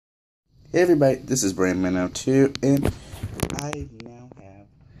Hey everybody, this is Bran'sTech, and I now have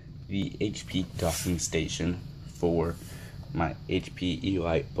the HP docking station for my HP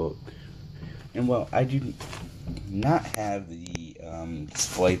EliteBook. And well, I do not have the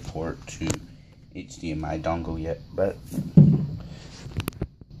display port to HDMI dongle yet, but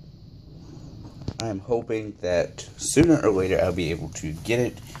I'm hoping that sooner or later I'll be able to get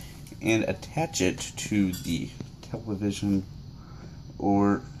it and attach it to the television,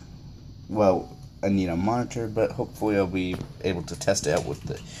 or well, I need a monitor, but hopefully I'll be able to test it out with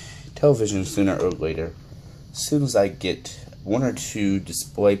the television sooner or later. As soon as I get one or two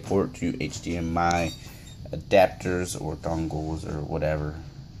display port to HDMI adapters or dongles or whatever.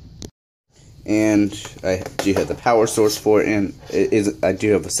 And I do have the power source for it, and I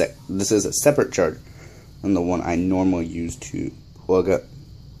do have this is a separate charger than the one I normally use to plug up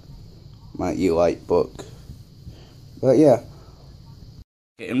my EliteBook. But yeah.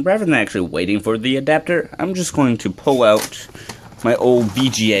 And rather than actually waiting for the adapter, I'm just going to pull out my old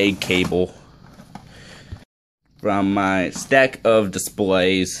VGA cable from my stack of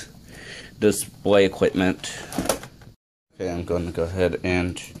display equipment. Okay, I'm going to go ahead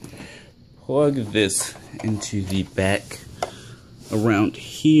and plug this into the back around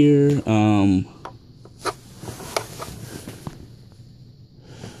here.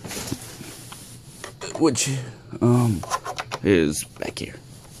 Which is back here.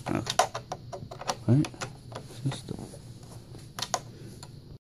 Right?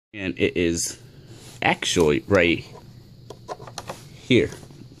 And it is actually right here.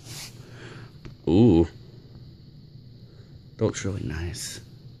 Ooh. Looks really nice.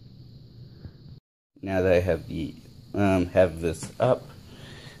 Now that I have the have this up,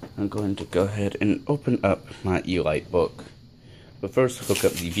 I'm going to go ahead and open up my EliteBook. But first, hook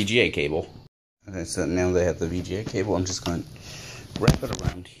up the VGA cable. Okay, so now that I have the VGA cable, I'm just going to wrap it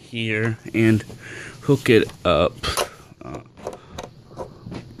around here and hook it up.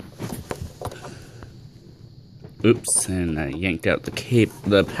 Oops, and I yanked out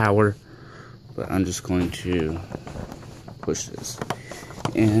the power, but I'm just going to push this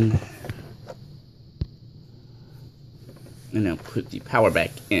in, and now put the power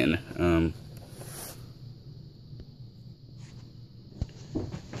back in.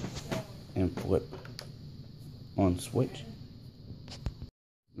 And flip on switch.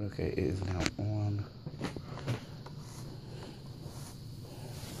 Okay, it is now on.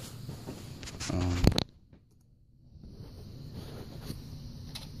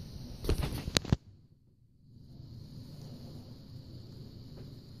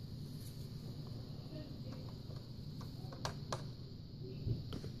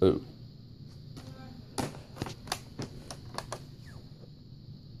 Oh.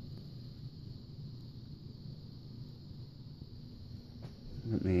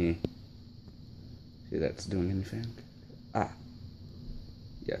 Let me see if that's doing anything. Ah.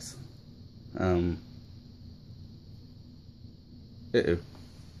 Yes. Uh-oh.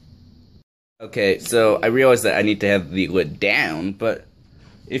 Okay, so I realized that I need to have the lid down, but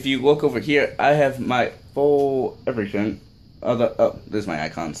if you look over here, I have my full everything. Oh, there's my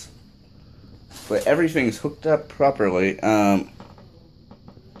icons. But everything's hooked up properly, in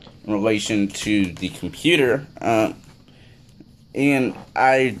relation to the computer, and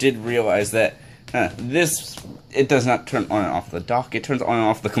I did realize that it does not turn on and off the dock, it turns on and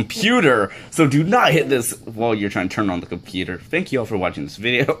off the computer, so do not hit this while you're trying to turn on the computer. Thank you all for watching this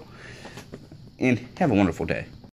video, and have a wonderful day.